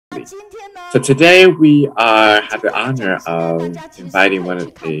Absolutely. So today we have the honor of inviting one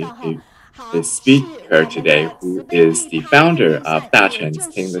of a speaker today who is the founder of CHEN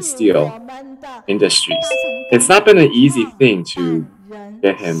Stainless Steel Industries. It's not been an easy thing to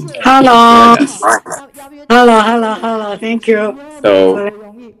get him to Hello. join us. Hello. Thank you.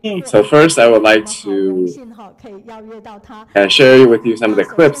 So first I would like to share with you some of the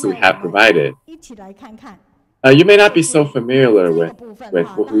clips we have provided. You may not be so familiar with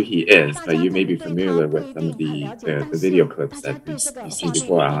who he is, but you may be familiar with some of the video clips that you've seen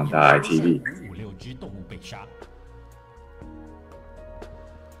before on the ITV.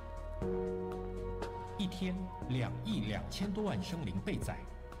 一天2亿2千多万生灵被宰，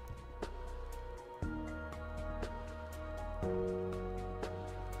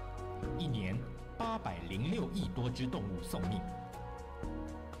一年806亿多只动物送命。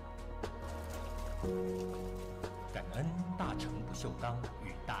感恩大成不锈钢与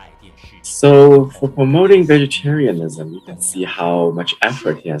大爱电视。 So for promoting vegetarianism, you can see how much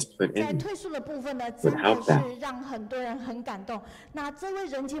effort he has put in would help that.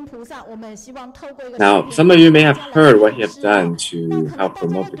 Now, some of you may have heard what he has done to help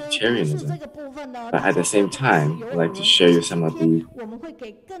promote vegetarianism, but at the same time, I'd like to share you some of the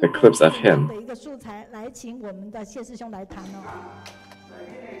clips of him.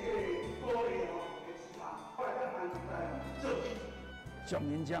 上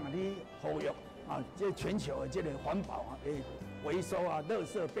面这样的呼吁啊，这全球的这个环保啊，回收啊，垃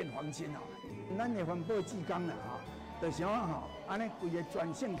圾变黄金啊，咱的环保志工啦哈，就想哈，安尼规个转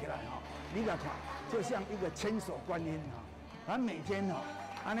线起来哈，你来看，就像一个千手观音哈，咱每天哈，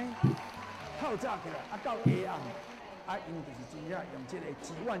安尼透早起来，到黑暗，因就是真正用这个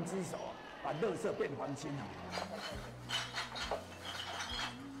几万只手把垃圾变黄金啊。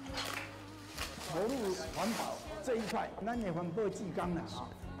 投入环保这一块，咱的环保志工啦，哈，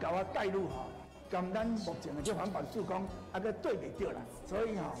甲我带入哈，跟咱目前的这环保志工个对袂着啦，所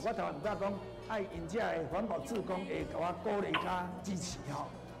以哈，我头唔敢讲，爱因这的环保志工会甲我鼓励加支持哈，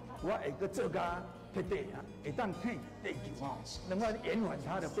我会去做加彻底啊，会当替地球哈，能够延缓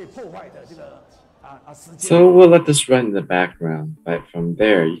它的被破坏的这个。 So we'll let this run in the background, but from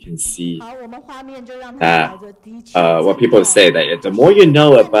there you can see that what people say that the more you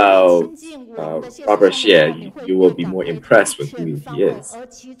know about Robert Hsieh, you will be more impressed with who he is,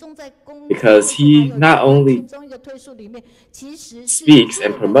 because he not only speaks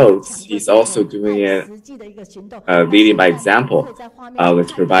and promotes, he's also doing it leading by example,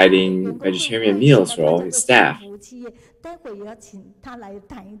 with providing vegetarian meals for all his staff.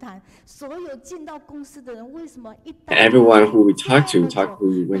 And everyone who we talk to,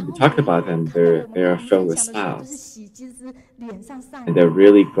 when we talk about them, they're filled with smiles, and they're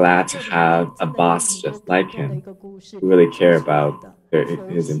really glad to have a boss just like him, who really care about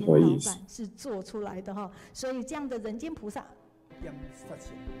his employees.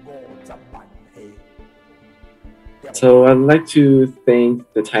 So I'd like to thank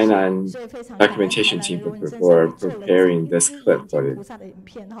the Tainan documentation team for preparing this clip for it.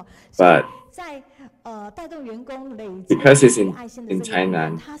 But because it's in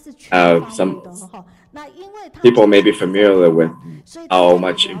Tainan, some people may be familiar with how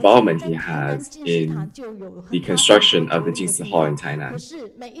much involvement he has in the construction of the Jingsi Hall in Tainan.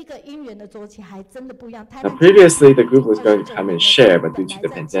 Now, previously, the group was going to come and share, but due to the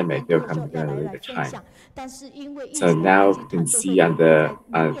pandemic, they'll come together at a later time. So now you can see on the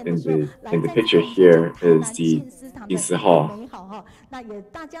in the picture here is the Jingsi Hall.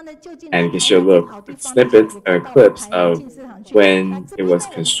 And you can show little snippets or clips of when it was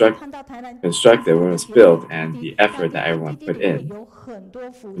constructed, when it was built, and the effort that everyone put in to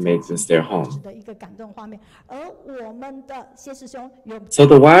make this their home. So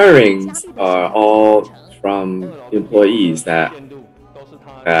the wirings are all from employees that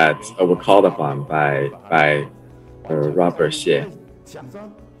were called upon by Robert Hsieh.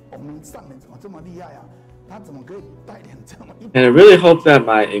 And I really hope that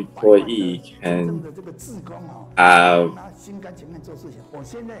my employee can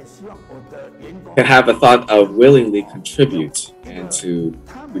have a thought of willingly contribute and to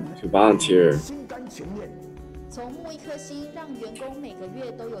volunteer.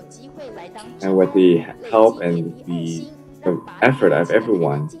 And with the help and the effort of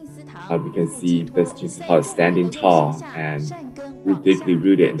everyone, we can see this Jingsi Hall standing tall and deeply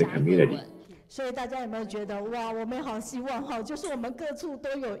rooted in the community. 所以大家有没有觉得哇，我们好希望哈，就是我们各处都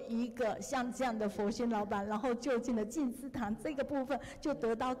有一个像这样的佛心老板，然后就近的净思堂这个部分就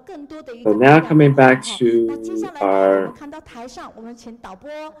得到更多的一个 So now coming back to 那接下来呢，我 our 们看到台上，我们请导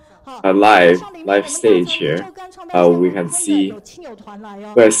播好， live stage here, we can see 有亲友团来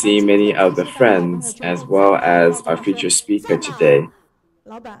哦， we're seeing many of the friends as well as our featured speaker today.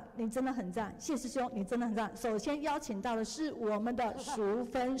 老板，你真的很赞，谢师兄，你真的很赞。首先邀请到的是我们的淑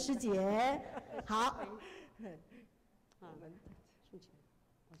芬师姐，好，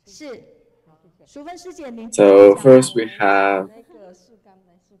是淑芬师姐，您。So first we have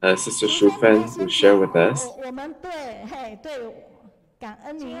Sister Shu Fen who share with us. 我们对，嘿，对，感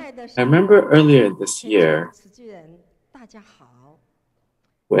恩您。I remember earlier this year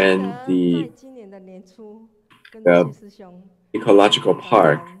when the ecological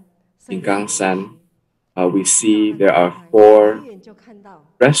park in Gangsan, we see there are 4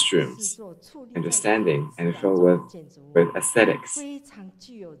 restrooms understanding and filled with aesthetics.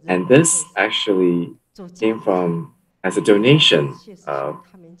 And this actually came from as a donation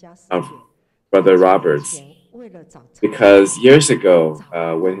of Brother Robert's. Because years ago,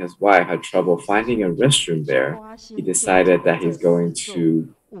 when his wife had trouble finding a restroom there, he decided that he's going to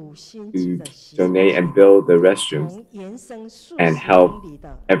donate and build the restrooms and help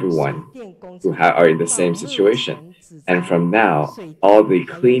everyone who are in the same situation. And from now, all the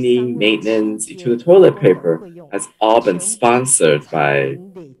cleaning, maintenance, to the toilet paper has all been sponsored by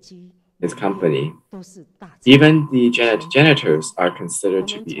his company. Even the janitors are considered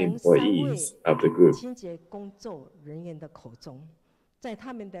to be employees of the group.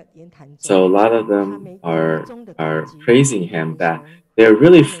 So a lot of them are praising him that they're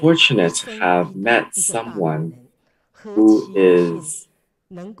really fortunate to have met someone who is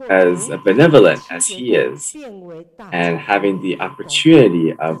as benevolent as he is and having the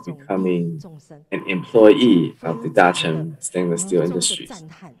opportunity of becoming an employee of the Dachan stainless steel industries.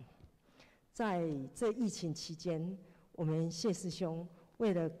 在这疫情期间，我们谢师兄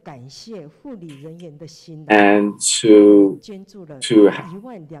为了感谢护理人员的辛劳， and to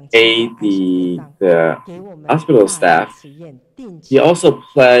aid the hospital staff, he also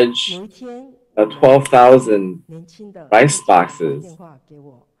pledged 12,000 rice boxes.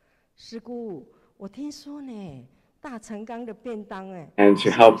 师姑，我听说呢，大成钢的便当哎， and to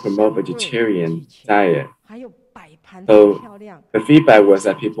help promote vegetarian diet. 还有摆盘 So 漂亮。 the feedback was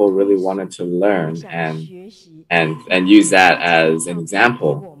that people really wanted to learn and use that as an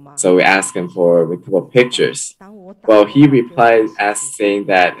example. So we asked him for a couple of pictures. Well, he replied saying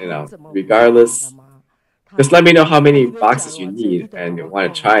that, regardless, just let me know how many boxes you need and you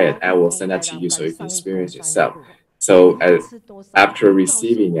want to try it, and we'll send that to you so you can experience yourself. So after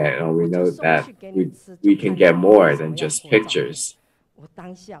receiving it, we know that we can get more than just pictures.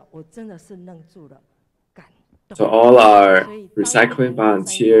 So all our recycling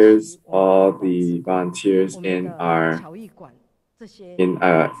volunteers, all the volunteers in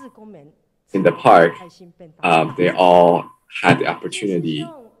the park, they all had the opportunity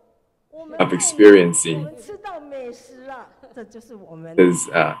of experiencing his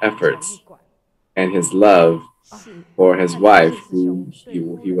efforts and his love for his wife, who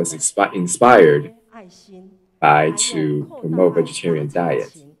he was inspired by to promote vegetarian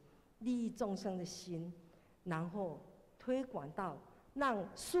diet. 然后推广到让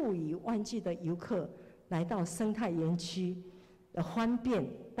数以万计的游客来到生态园区的方便，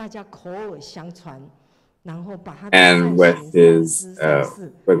大家口耳相传，然后把他的 And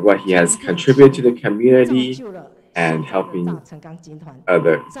with what he has contributed to the community and helping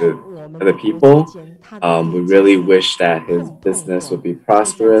other people, we really wish that his business would be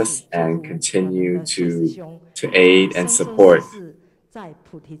prosperous and continue to aid and support 在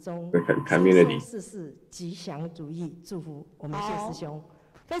菩提中 the community. 事事吉祥如意，祝福我们谢师兄。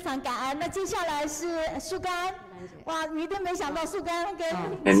非常感恩。那接下来是树干，哇，你一定没想到树干跟。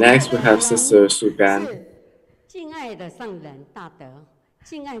And next we have Sister Su Gan. 敬爱的上人大德，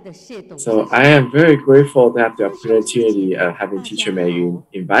敬爱的谢董事 So I am very grateful to have the opportunity of having Teacher Mei Yun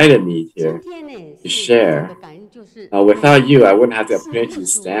invited me here 今天呢 to 是 share. 的感恩就是 Without you, I wouldn't have the opportunity to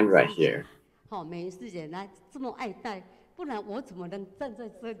stand right here. 好，美云师姐来这么爱戴，不然我怎么能站在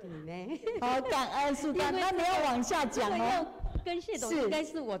这里呢？好，感恩树干，那你要往下讲哦。跟谢董应该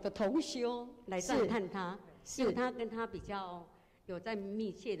是我的同修来赞叹他，是他跟他比较有在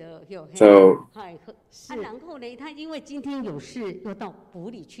密切的有。So 然后呢，他因为今天有事又到府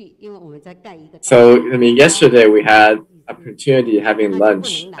里去，因为我们在盖一个。So I mean, yesterday we had opportunity having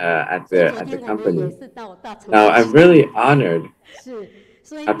lunch at the company. Now I'm really honored to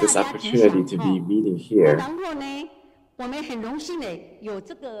have this opportunity to be meeting here. 然后呢，我们很荣幸的有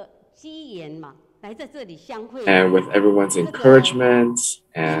这个 and with everyone's encouragement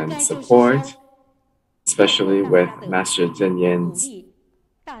and support, especially with Master Zhen Yan's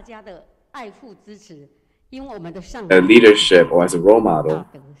leadership or as a role model.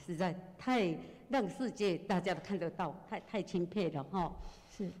 实在太让世界大家都看得到，太钦佩了哈。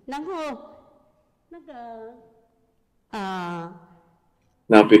是，然后那个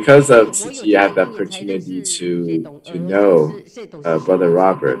Now, because of TzuChi, I have the opportunity to know Brother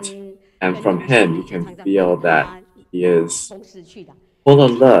Robert, and from him you can feel that he is full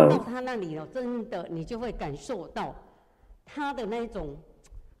of love. 到他那里了，真的你就会感受到他的那种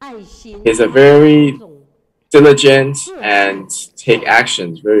爱心。He's a very diligent and take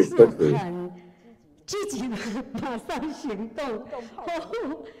actions very quickly. 积极的马上行动。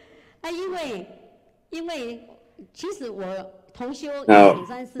因为其实我同修 Now,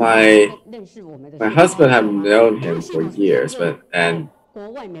 my husband have known him for years, and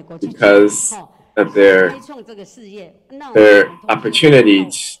because of their opportunity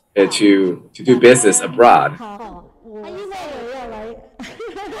to do business abroad.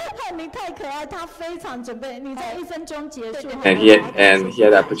 And he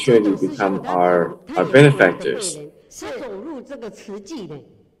had the opportunity to become our benefactors.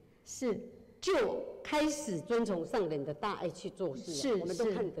 就开始遵从上人的大爱去做事，我们都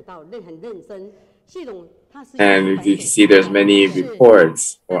看得到，很认真。系统他是 And you can see there's many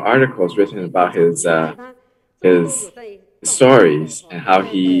reports or articles written about his stories and how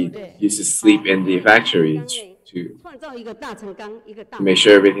he used to sleep in the factories to make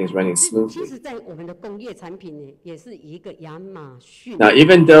sure everything's running smoothly. Now,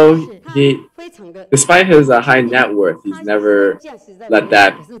 even though despite his high net worth, he's never let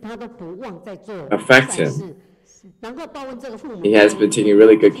that affect him. He has been taking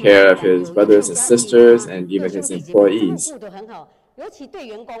really good care of his brothers and sisters and even his employees.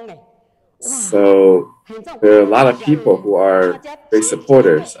 So there are a lot of people who are great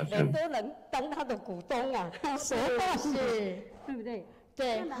supporters of him. 当他的股东啊，是，对不对？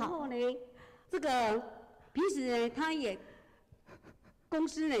对，然后呢，这个平时呢，他也公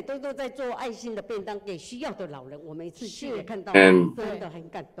司呢都在做爱心的便当给需要的老人，我每次去也看到，真的很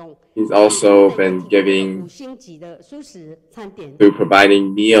感动。He's also been giving through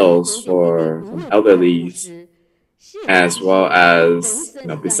providing meals for elderlies, as well as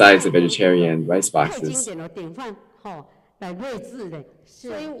besides the vegetarian rice boxes.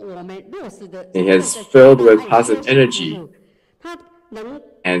 He has filled with positive energy,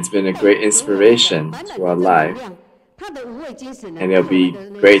 and it's been a great inspiration to our life. And it'll be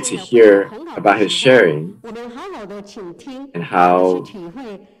great to hear about his sharing and how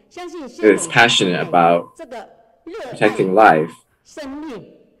he is passionate about protecting life.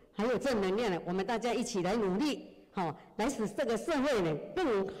 还有正能量呢，我们大家一起来努力，来使这个社会呢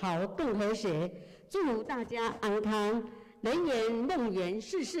更好、更和谐。祝大家安康。 So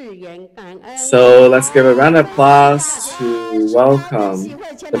let's give a round of applause to welcome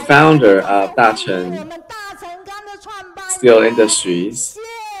the founder of CHEN Steel Industries,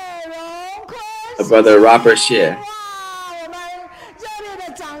 Brother Robert Hsieh.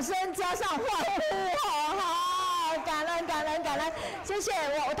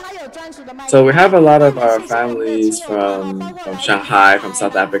 So we have a lot of our families from Shanghai, from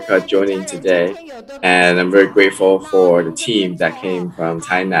South Africa joining today. And I'm very grateful for the team that came from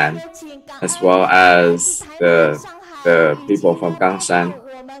Tainan, as well as the people from Gangshan.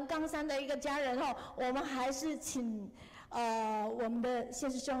 我们的谢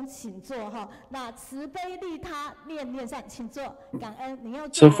师兄请坐哈。那慈悲利他，念念善，请坐，感恩。你要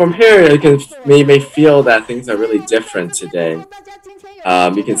So from here, you may feel that things are really different today.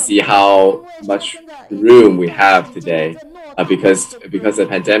 You can see how much room we have today. Because of the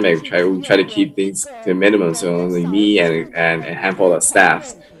pandemic, we try to keep things to a minimum, so only me and a handful of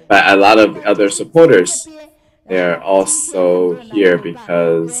staff. But a lot of other supporters, they're also here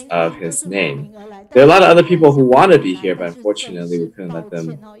because of his name. There are a lot of other people who want to be here, but unfortunately we couldn't let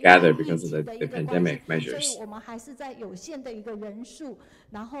them gather because of the pandemic measures.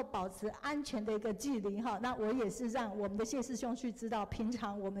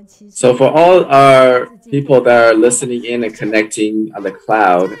 So for all our people that are listening in and connecting on the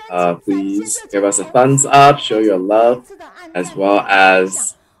cloud, please give us a thumbs up, show your love, as well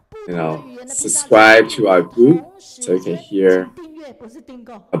as subscribe to our group so you can hear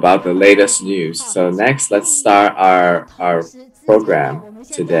about the latest news. So next, let's start our program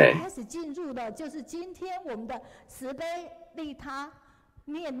today.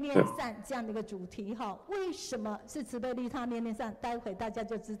 念念善这样的一个主题哈，为什么是慈悲利他念念善？待会大家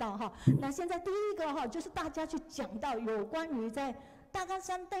就知道哈。那现在第一个哈，就是大家去讲到有关于在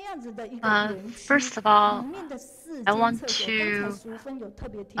First of all, I want to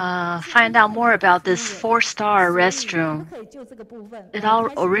find out more about this 4-star restroom. It all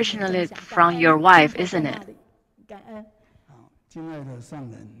originated from your wife, isn't it?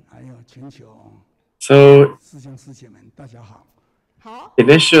 So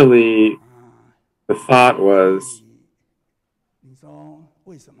initially, the thought was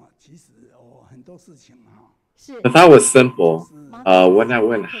simple. When I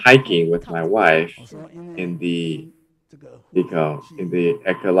went hiking with my wife in the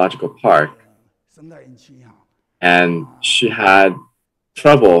ecological park, and she had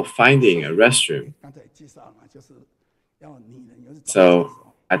trouble finding a restroom. So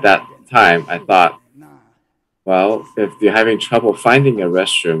at that time, I thought, well, if you're having trouble finding a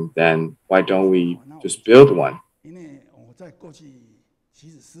restroom, then why don't we just build one?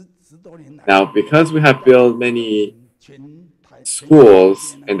 Now, because we have built many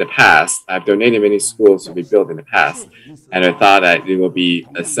schools in the past, I've donated many schools to be built in the past, and I thought that it would be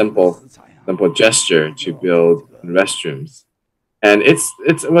a simple gesture to build restrooms. And it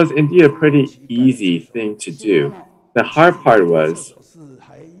was indeed a pretty easy thing to do. The hard part was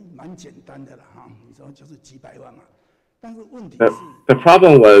the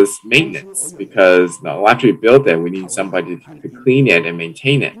problem was maintenance, because after we build it, we need somebody to clean it and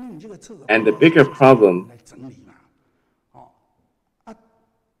maintain it. And the bigger problem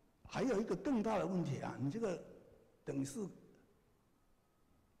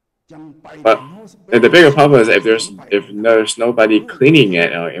the bigger problem is if there's nobody cleaning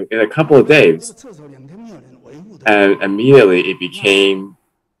it in a couple of days, and immediately it became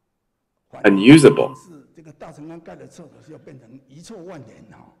unusable.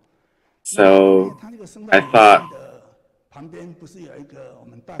 So I thought,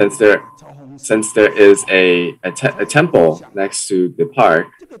 since there is a temple next to the park,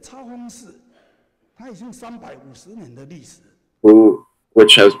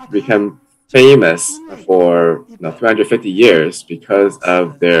 which has become famous for 350 years because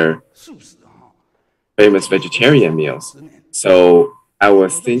of their famous vegetarian meals. So I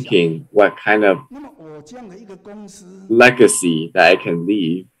was thinking what kind of legacy that I can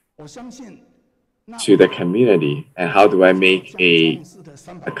leave to the community, and how do I make a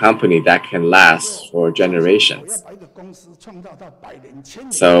company that can last for generations.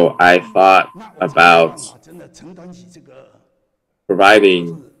 So I thought about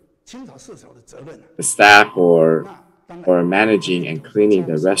providing the staff or managing and cleaning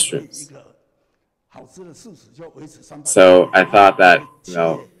the restrooms. So I thought that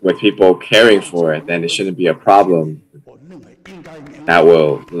with people caring for it, then it shouldn't be a problem that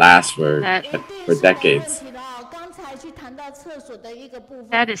will last for decades.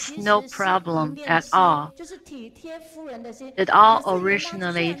 That is no problem at all. It all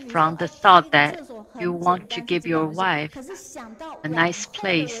originated from the thought that you want to give your wife a nice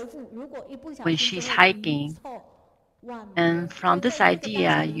place when she's hiking. And from this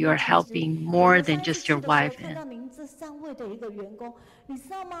idea, you are helping more than just your wife.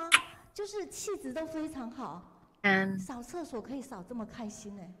 And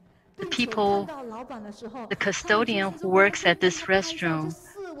the people, the custodian who works at this restroom,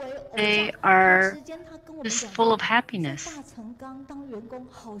 they are just full of happiness.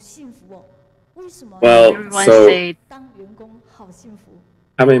 Well, so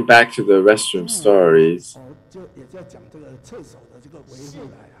coming back to the restroom stories,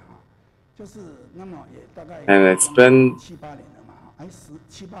 and it's been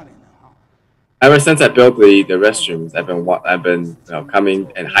ever since I built the restrooms, I've been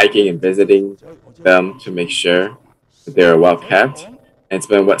coming and hiking and visiting them to make sure that they're well kept. And it's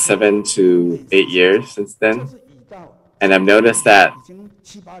been 7 to 8 years since then, and I've noticed that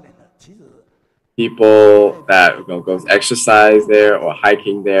people that goes exercise there or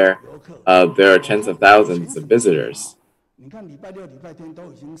hiking there, there are tens of thousands of visitors.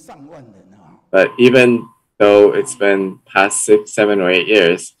 But even though it's been past 6, 7, or 8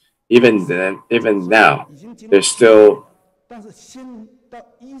 years, even now, there's still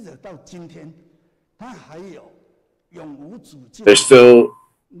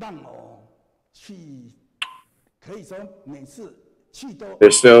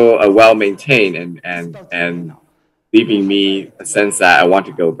a well-maintained and leaving me a sense that I want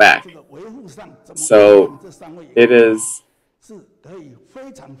to go back. So it is.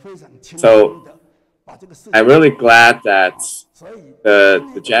 So I'm really glad that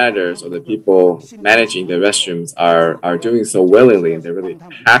the janitors or the people managing the restrooms are doing so willingly, and they're really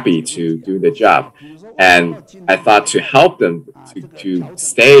happy to do the job. And I thought to help them to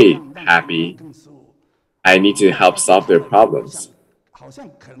stay happy, I need to help solve their problems. 好像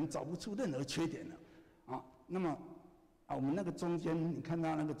可能找不出任何缺点了啊。那么我们那个中间，你看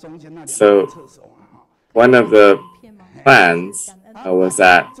到那个中间那两个厕所啊。One of the plans was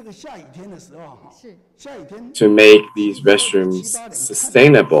that to make these restrooms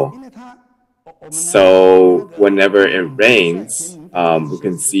sustainable. So whenever it rains, we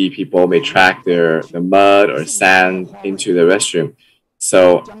can see people may track the mud or sand into the restroom.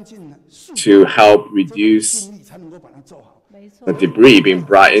 So to help reduce the debris being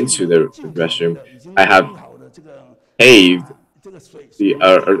brought into the restroom, I have paved the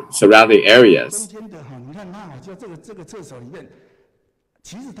surrounding areas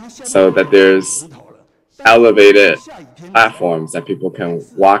so that there's elevated platforms that people can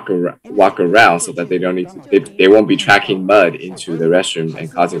walk around so that they won't be tracking mud into the restroom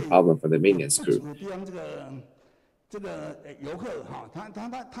and causing problem for the maintenance crew.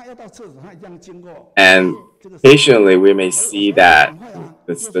 And occasionally we may see that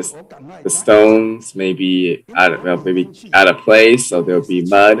the stones may be out of place, so there'll be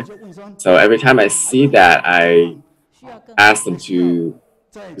mud. So every time I see that, I ask them to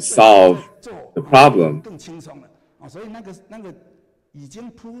solve the problem.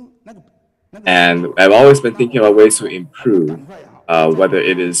 And I've always been thinking about ways to improve, whether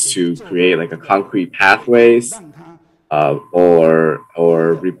it is to create like a concrete pathways, or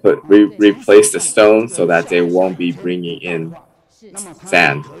replace the stone so that they won't be bringing in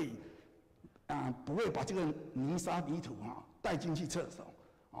sand.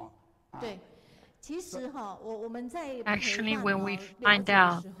 Actually, when we find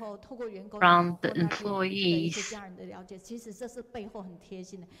out from the employees,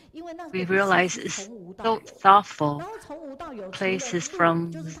 we realize it's so thoughtful. Places from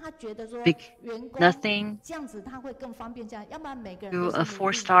nothing to a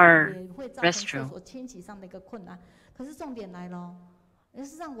 4-star restroom.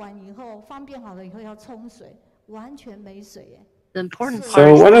 The important part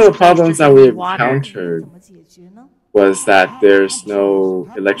so one of the problems that we encountered was that there's no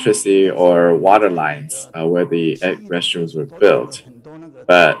electricity or water lines where the restrooms were built.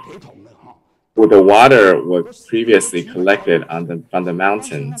 But the water was previously collected from the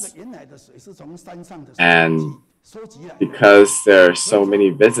mountains. And because there are so many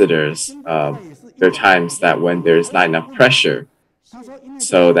visitors, there are times that when there's not enough pressure,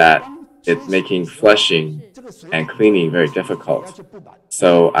 so that it's making flushing and cleaning very difficult.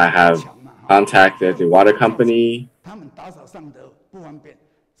 So I have contacted the water company.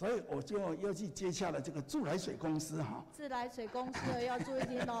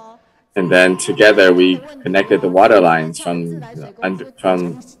 And then together we connected the water lines from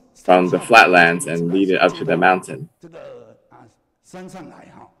the flatlands and lead it up to the mountain.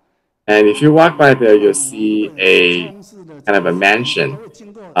 And if you walk by there, you'll see a kind of a mansion.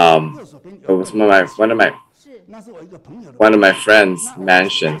 It was one of my friends'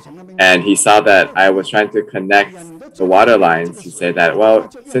 mansion, and he saw that I was trying to connect the water lines. He said that, well,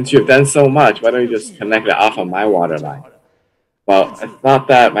 since you've done so much, why don't you just connect it off of my water line? Well, I thought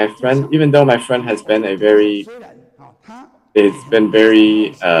that my friend, even though my friend has been very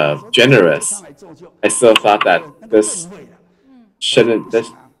generous, I still thought that this shouldn't.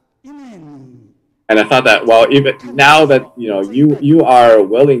 And I thought that, well, even now that you are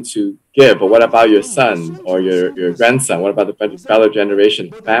willing to give, but what about your son or your grandson? What about the fellow generation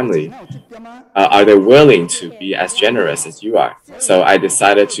family? Are they willing to be as generous as you are? So I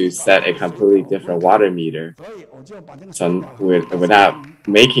decided to set a completely different water meter, so without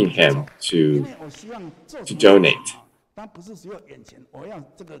making him to donate.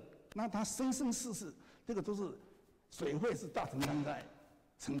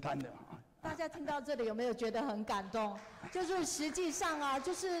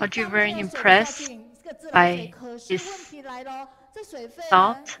 Aren't you very impressed by his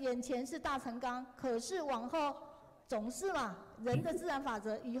thought?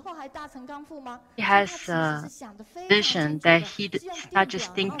 He has a vision that he's not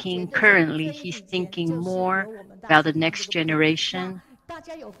just thinking currently, he's thinking more about the next generation. 大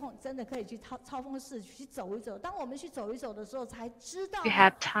家有空真的可以去超峰市去走一走。当我们去走一走的时候，才知道 you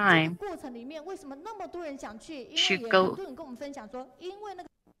have time, 过程里面为什么那么多人想去，因为 should 也 go. 很多人跟我们分享说，因为那个。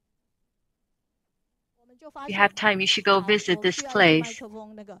You have time, you should go visit this place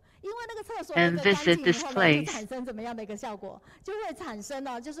and visit this place.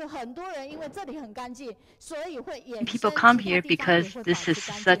 People come here because this is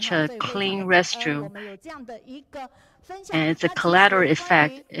such a clean restroom. And it's a collateral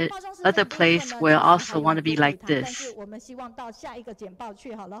effect. Other place will also want to be like this. 我们希望到下一个简报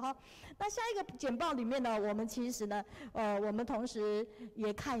去好了哈。那下一个简报里面呢，我们其实呢，我们同时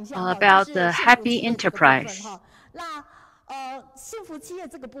也看一下 about the happy enterprise. 那幸福企业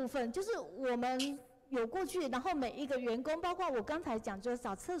这个部分，就是我们。有过去，然后每一个员工，包括我刚才讲，就是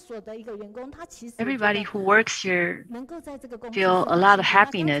扫厕所的一个员工，他其实 everybody who works here 能够在这个公司 feel a lot of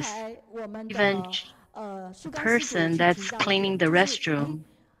happiness. Even the person that's cleaning the restroom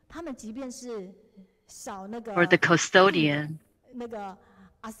他们即便是少那个 or the custodian, 那个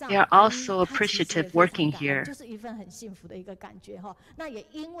they are also appreciative working here. 就是一份很幸福的一个感觉哈。那也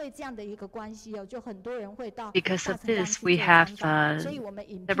因为这样的一个关系哦，就很多人会到 Because of this, we have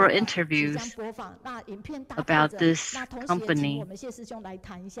several interviews about this company. 我们谢师兄来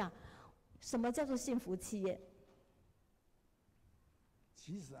谈一下，什么叫做幸福企业？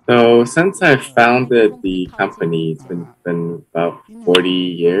 So since I founded the company, it's been about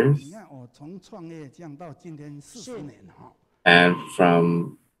 40 years. And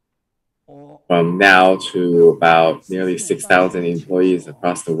from now to about nearly 6,000 employees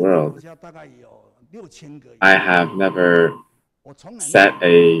across the world, I have never set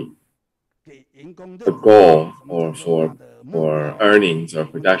a goal or for earnings or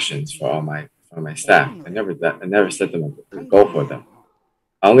productions for my staff. I never set them a goal for them.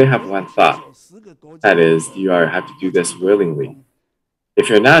 I only have one thought. That is, you have to do this willingly. If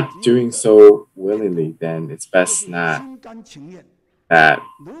you're not doing so willingly, then it's best not that,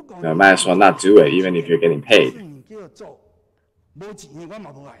 might as well not do it, even if you're getting paid.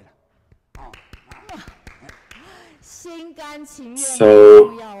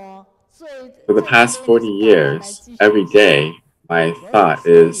 So, for the past 40 years, every day, my thought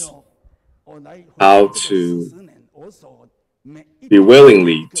is how to be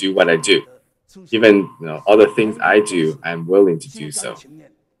willingly do what I do. Even all the things I do, I'm willing to do so.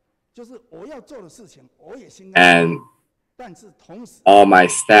 And all my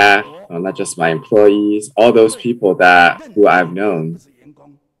staff, not just my employees, all those people who I've known,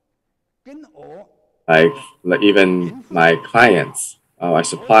 like even my clients, our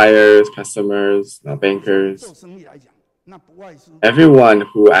suppliers, customers, bankers, everyone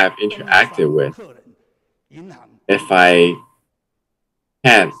who I've interacted with, if I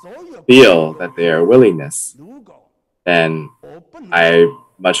can't feel that their willingness, then I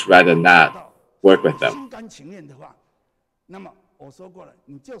much rather not work with them.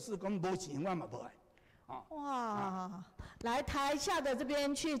 哇，来台下的这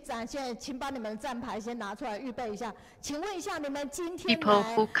边去展现，请把你们站牌先拿出来预备一下。请问一下，你们今天 people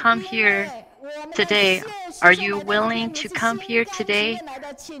who come here today, are you willing to come here today,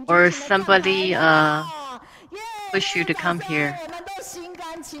 or somebody push you to come here?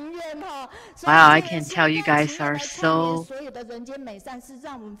 Wow, I can tell you guys are so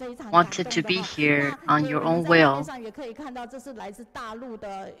wanted to be here on your own will.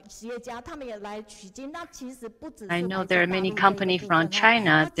 I know there are many companies from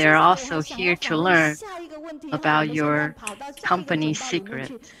China. They're also here to learn about your company's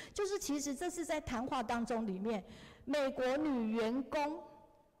secret.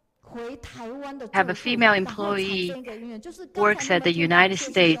 Have a female employee works at the United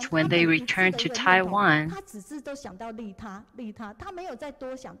States when they return to Taiwan. 他只是都想到利他，他没有再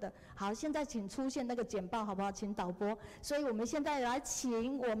多想的。好，现在请出现那个简报好不好？请导播。所以我们现在来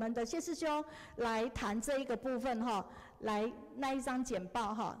请我们的谢师兄来谈这一个部分哈，来那一张简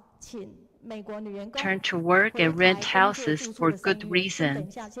报哈，请美国女员工 Turn to work and rent houses for good reason. 等一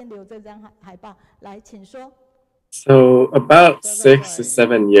下，先留这张海报，来，请说。 So about 6 to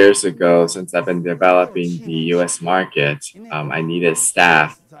 7 years ago, since I've been developing the U.S. market, I needed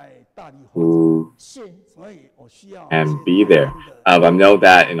staff who can be there. I know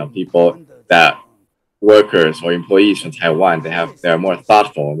that people that workers or employees from Taiwan, they're more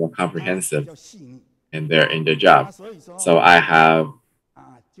thoughtful, more comprehensive in their job. So I have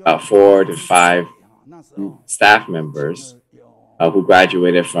about 4 to 5 staff members who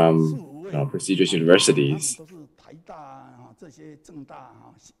graduated from prestigious universities.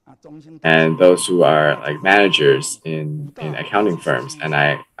 And those who are like managers in accounting firms, and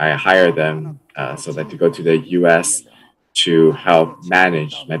I hire them so that to go to the U.S. to help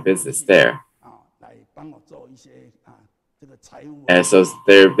manage my business there. And so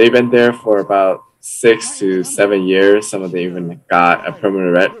they've been there for about 6 to 7 years. Some of them even got a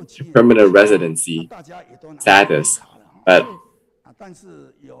permanent residency status, but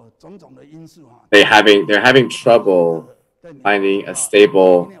they're having trouble finding a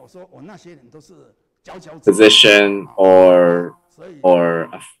stable position or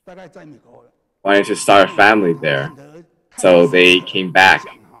wanted to start a family there. So they came back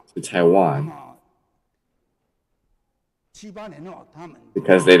to Taiwan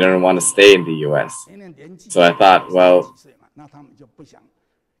because they didn't want to stay in the US. So I thought, well,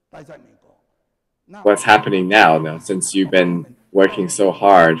 what's happening now, since you've been working so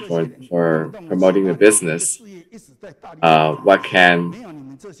hard for promoting the business, what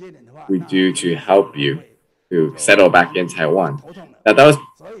can we do to help you to settle back in Taiwan? Now that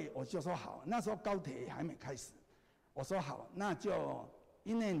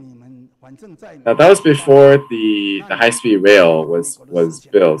was before the high-speed rail was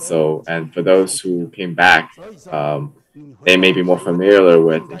built. So, and for those who came back, they may be more familiar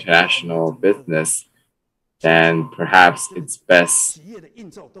with international business, then perhaps it's best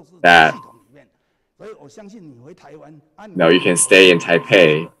that you can stay in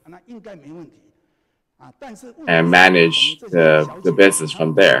Taipei and manage the business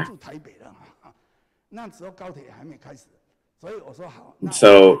from there.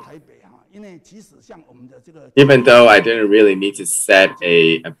 So even though I didn't really need to set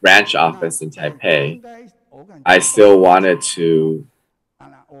a branch office in Taipei, I still wanted to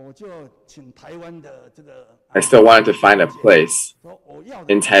find a place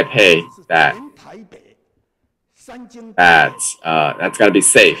in Taipei that's gonna be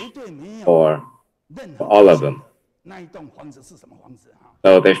safe for all of them.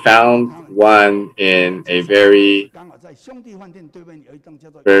 So they found one in a very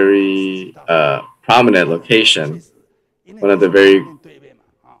prominent location, one of the very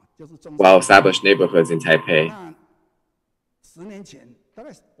well-established neighborhoods in Taipei.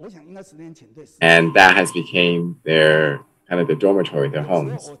 And that has become their dormitory, their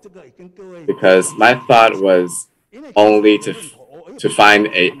homes. Because my thought was only to find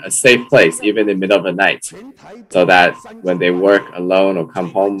a safe place, even in the middle of the night, so that when they work alone or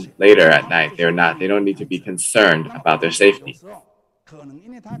come home later at night, they don't need to be concerned about their safety.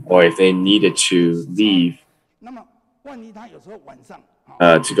 Or if they needed to leave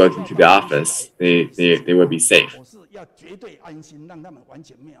to go into the office, they would be safe.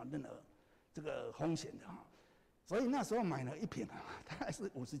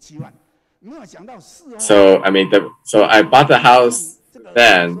 So so I bought the house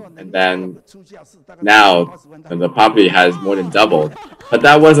then, and then now the property has more than doubled. But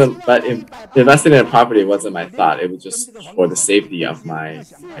that wasn't. But investing in a property wasn't my thought. It was just for the safety of my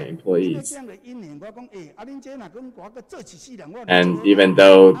employees. And even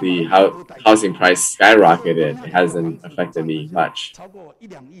though the housing price skyrocketed, it hasn't affected me much.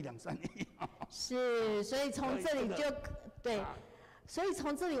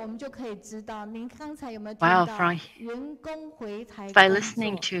 Wow, by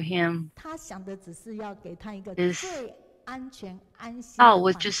listening to him, his thought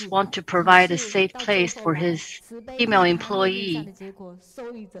was just want to provide a safe place for his female employee.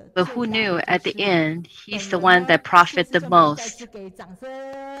 But who knew at the end, he's the one that profited the most.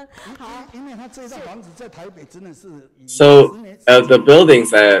 So the buildings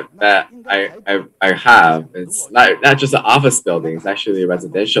that I have, it's not just an office building, it's actually a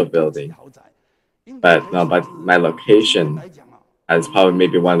residential building. But my location is probably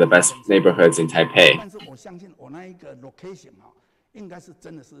maybe one of the best neighborhoods in Taipei.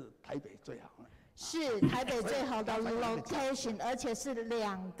 是台北最好的 location， 而且是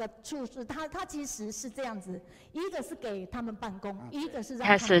2个处室，它其实是这样子，一个是给他们办公，一个是让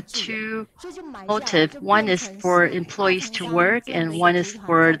他们住。 Has a two motive. One is for employees to work, and one is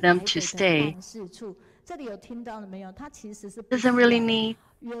for them to stay. 这里有听到了没有？它其实是 doesn't really need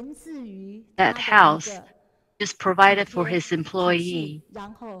that house, just provided for his employee.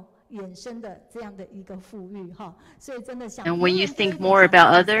 然后 And when you think more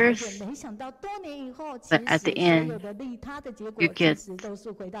about others, but at the end, you get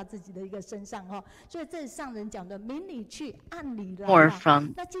more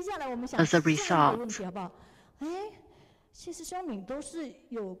from as a result.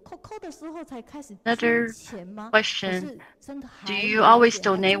 Another question, do you always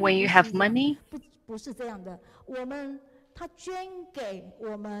donate when you have money? 他捐给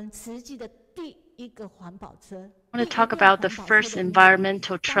我们慈济的第一个环保车。 I want to talk about the first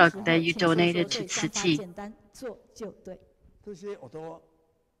environmental truck that you donated to TzuChi. 简单做就对。这些我都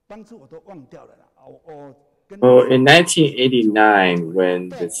当初我都忘掉了啦。Well, in 1989, when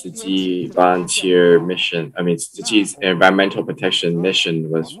the TzuChi volunteer mission, TzuChi's environmental protection mission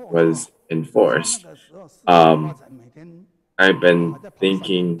was enforced, I've been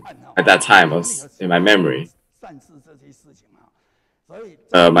thinking at that time, was in my memory,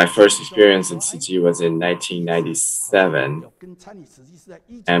 my first experience in TzuChi was in 1997,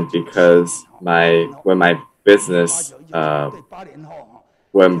 and because when my business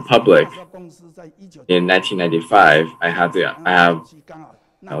went public in 1995, I have the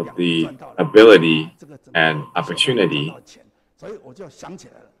ability and opportunity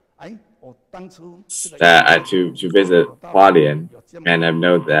to visit Hualien, and I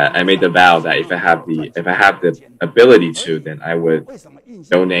know that I made the vow that if I have the ability to, then I would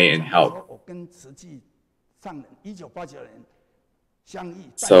donate and help.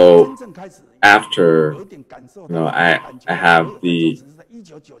 So after I have the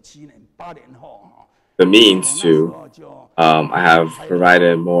means to, I have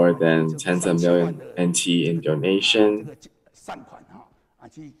provided more than tens of million NT in donation.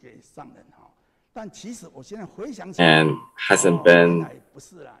 And hasn't been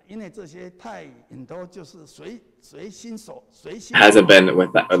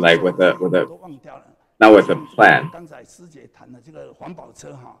with not with a plan.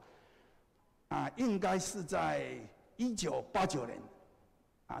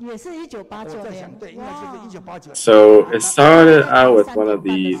 So it started out with one of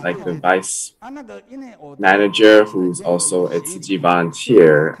the vice manager who's also a TzuChi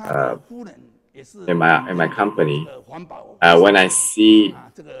volunteer in my company.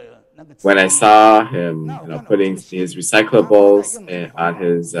 When I saw him, putting his recyclables on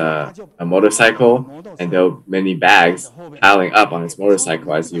his a motorcycle, and there were many bags piling up on his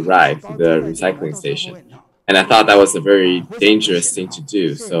motorcycle as he arrived to the recycling station. And I thought that was a very dangerous thing to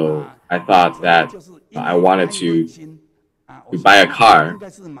do. So I thought that I wanted to buy a car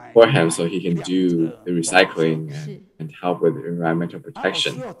for him so he can do the recycling and help with environmental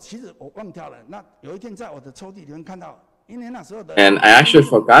protection. And I actually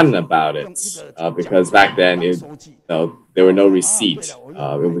forgotten about it because back then there were no receipts.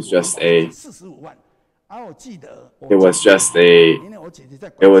 It was just an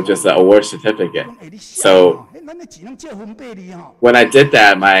award certificate. So when I did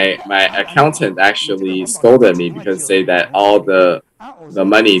that, my accountant actually scolded me because say that all the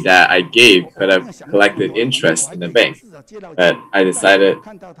money that I gave could have collected interest in the bank. But I decided,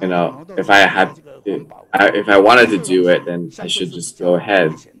 if I wanted to do it, then I should just go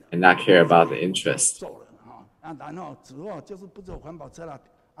ahead and not care about the interest.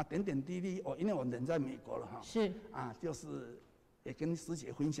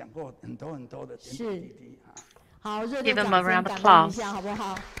 Give them a round of applause.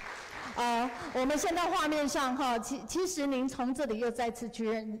 我们现在画面上哈，其实您从这里又再次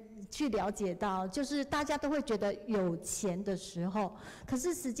去了解到，就是大家都会觉得有钱的时候，可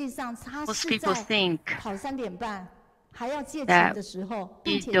是实际上他是在跑3点半。 that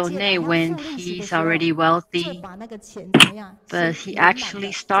he donate when he's already wealthy, but he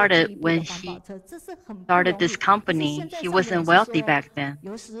actually started when he started this company. He wasn't wealthy back then.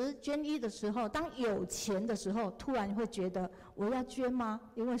 有时捐衣的时候，当有钱的时候，突然会觉得我要捐吗？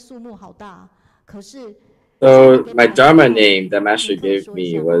因为数目好大。可是 So my Dharma name that Master gave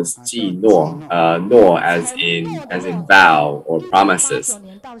me was Ji No, No as in vow or promises,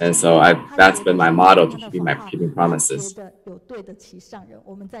 and so that's been my motto to keeping promises. 有对得起上人，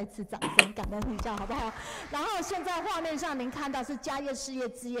我们再次掌声感恩一下，好不好？然后现在画面上您看到是家业、事业、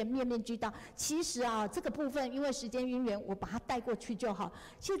资业面面俱到。其实啊，这个部分因为时间渊源，我把它带过去就好。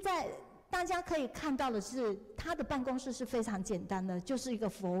现在 大家可以看到的是，他的办公室是非常简单的，就是一个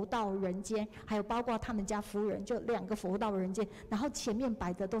佛道人间，还有包括他们家夫人，就2个佛道人间，然后前面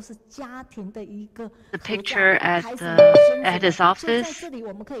摆的都是家庭的一个 The picture at his office. 在这里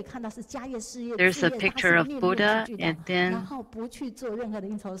我们可以看到是家业事业， There's a picture of Buddha, and then 然后不去做任何的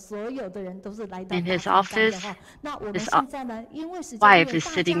应酬，所有的人都是来到 in his office, 那我们现在呢，因为时间 wife is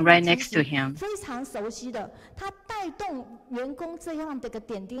sitting right next to him. 非常熟悉的，他带动员工这样的一个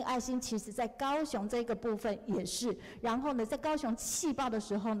点滴爱心，其实在高雄这个部分也是。然后呢，在高雄气爆的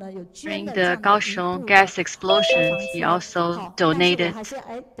时候呢，有捐 During 了 the Kaohsiung gas explosion, he also donated 还是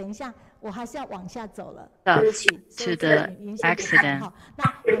等一下。 我还是要往下走了。 to the accident.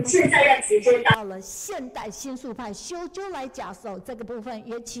 那我们现在要直接到了现代新宿派修究来假手这个部分，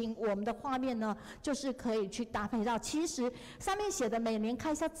也请我们的画面呢，就是可以去搭配到。其实上面写的每年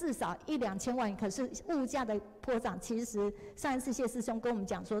开销至少1-2千万，可是物价的波涨，其实上一次谢师兄跟我们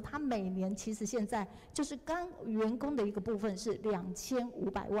讲说，他每年其实现在就是刚员工的一个部分是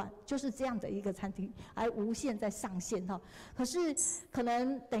2500万，就是这样的一个餐厅，还无限在上线哈。可是可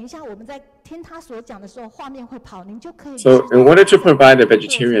能等一下我们 在听他所讲的时候，画面会跑，您就可以。So in order to provide a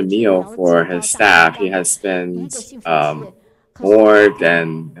vegetarian meal for his staff, he has spent more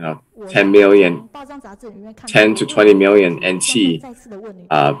than 10 million, 10 to 20 million NT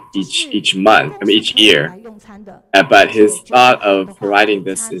each month, each year. But his thought of providing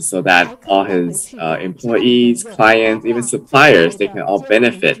this is so that all his employees, clients, even suppliers, they can all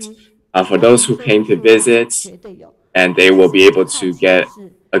benefit. For those who came to visit, and they will be able to get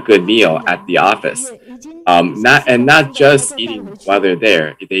a good meal at the office. Not just eating while they're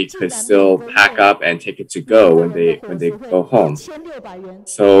there. They could still pack up and take it to go when they go home.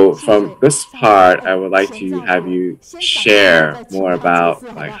 So from this part, I would like to have you share more about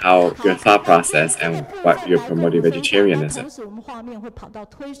like how your thought process and what you're promoting vegetarianism.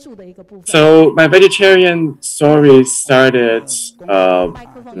 So my vegetarian story started,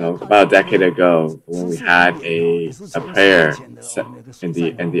 about a decade ago when we had a prayer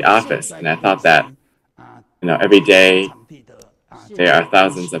in the office, and I thought that every day there are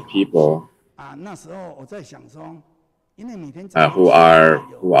thousands of people who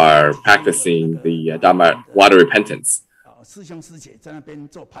are practicing the Dharma water repentance.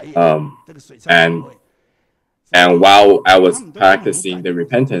 And while I was practicing the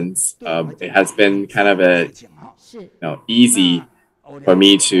repentance, it has been kind of easy for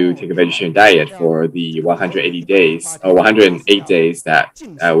me to take a vegetarian diet for the 180 days or 108 days that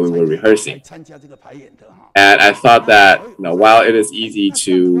we were rehearsing. And I thought that while it is easy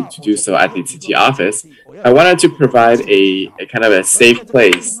to do so at the TzuChi office, I wanted to provide a kind of a safe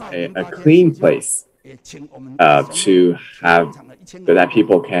place, a clean place to have so that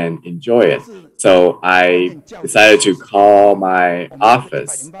people can enjoy it. So I decided to call my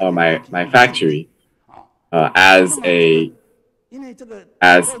office or my factory as a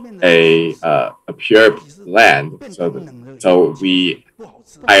pure land. So we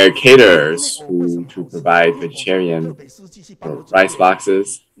hire caterers who to provide vegetarian rice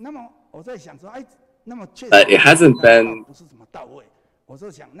boxes. But it hasn't been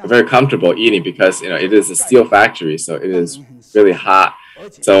very comfortable eating because it is a steel factory, so it is really hot.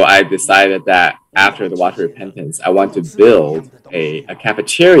 So I decided that after the water repentance, I want to build a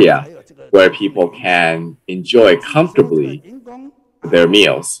cafeteria where people can enjoy comfortably their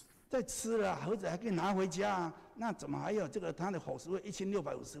meals.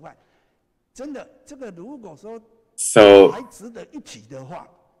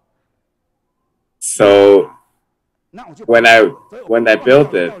 So when I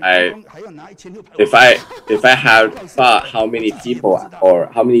built it, if I had thought how many people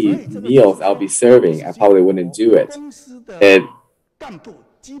or how many meals I'll be serving, I probably wouldn't do it.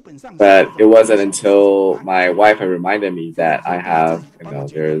 But it wasn't until my wife had reminded me that I have,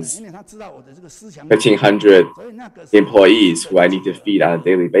 there's 1,500 employees who I need to feed on a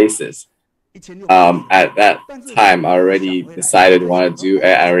daily basis. At that time, I already decided what to do.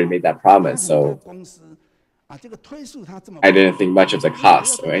 I already made that promise, so I didn't think much of the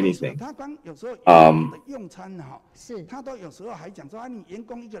cost or anything.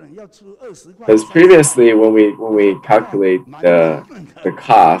 Because previously, when we calculate the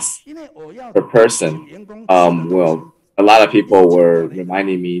cost per person, a lot of people were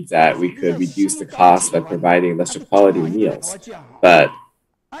reminding me that we could reduce the cost by providing lesser quality meals. But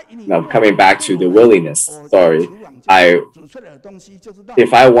coming back to the willingness story,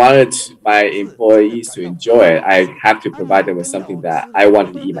 if I wanted my employees to enjoy it, I have to provide them with something that I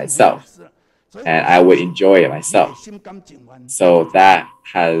wanted to eat myself, and I would enjoy it myself. So that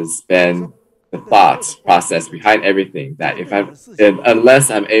has been the thought process behind everything. That unless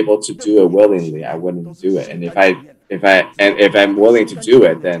I'm able to do it willingly, I wouldn't do it. And if I'm willing to do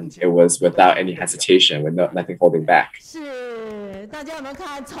it, then it was without any hesitation, with nothing holding back. 大家有没有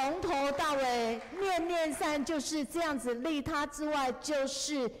看，从头到尾，面面上就是这样子，利他之外就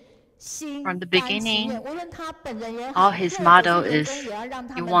是心。From the beginning, all his motto is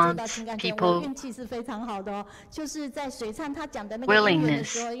he wants people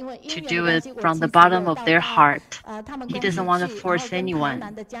willingness to do it from the bottom of their heart. He doesn't want to force anyone.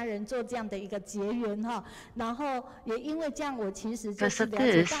 Because of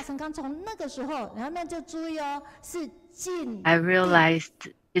this, I realized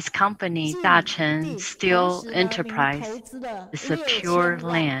his company, CHEN Steel Enterprise, is a pure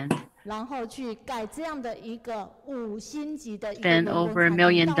land. Spent over $1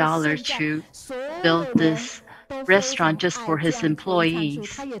 million to build this restaurant just for his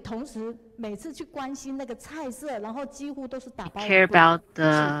employees. He cared about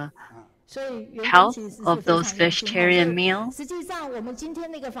the health of those vegetarian meals.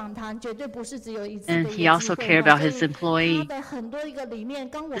 And he also cared about his employee.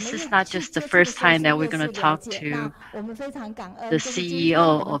 This is not just the first time that we're going to talk to the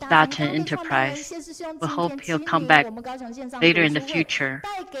CEO of CHEN Enterprise. We hope he'll come back later in the future.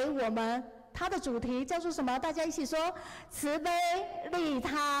 它的主题叫做什么？大家一起说：慈悲、利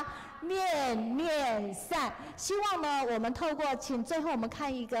他、面面善。希望呢，我们透过请最后我们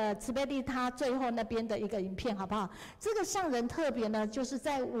看一个慈悲利他最后那边的一个影片，好不好？这个上人特别呢，就是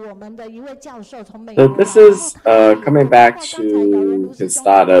在我们的一位教授从美国。So this is coming back to his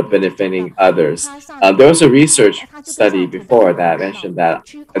thought of benefiting others. There was a research study before that mentioned that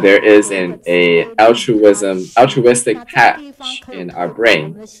there is an altruistic patch in our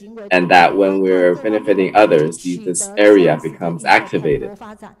brain, and that when we're benefiting others, this area becomes activated.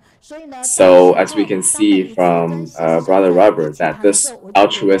 So as we can see from Brother Robert, that this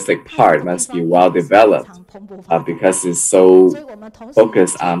altruistic part must be well developed because it's so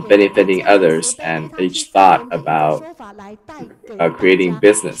focused on benefiting others and each thought about creating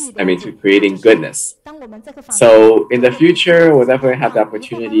creating goodness. So in the future, we'll definitely have the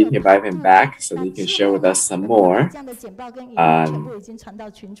opportunity to invite him back so that he can share with us some more.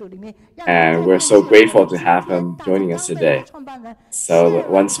 And we're so grateful to have him joining us today. So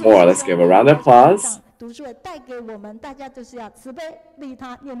once more, let's give a round of applause.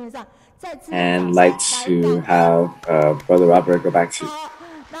 And like to have Brother Robert go back to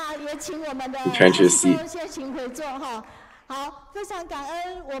retrench his seat.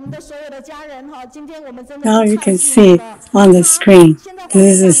 Now you can see on the screen,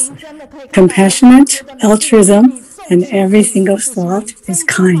 this is compassionate altruism, and every single thought is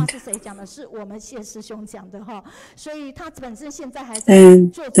kind.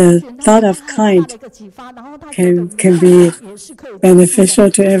 And the thought of kind can be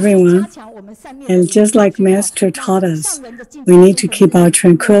beneficial to everyone. And just like Master taught us, we need to keep our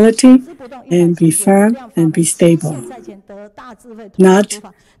tranquility and be firm and be stable, not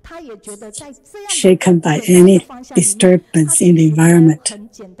shaken by any disturbance in the environment.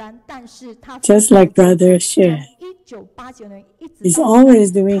 Just like Brother Hsieh, he's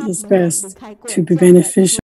always doing his best to be beneficial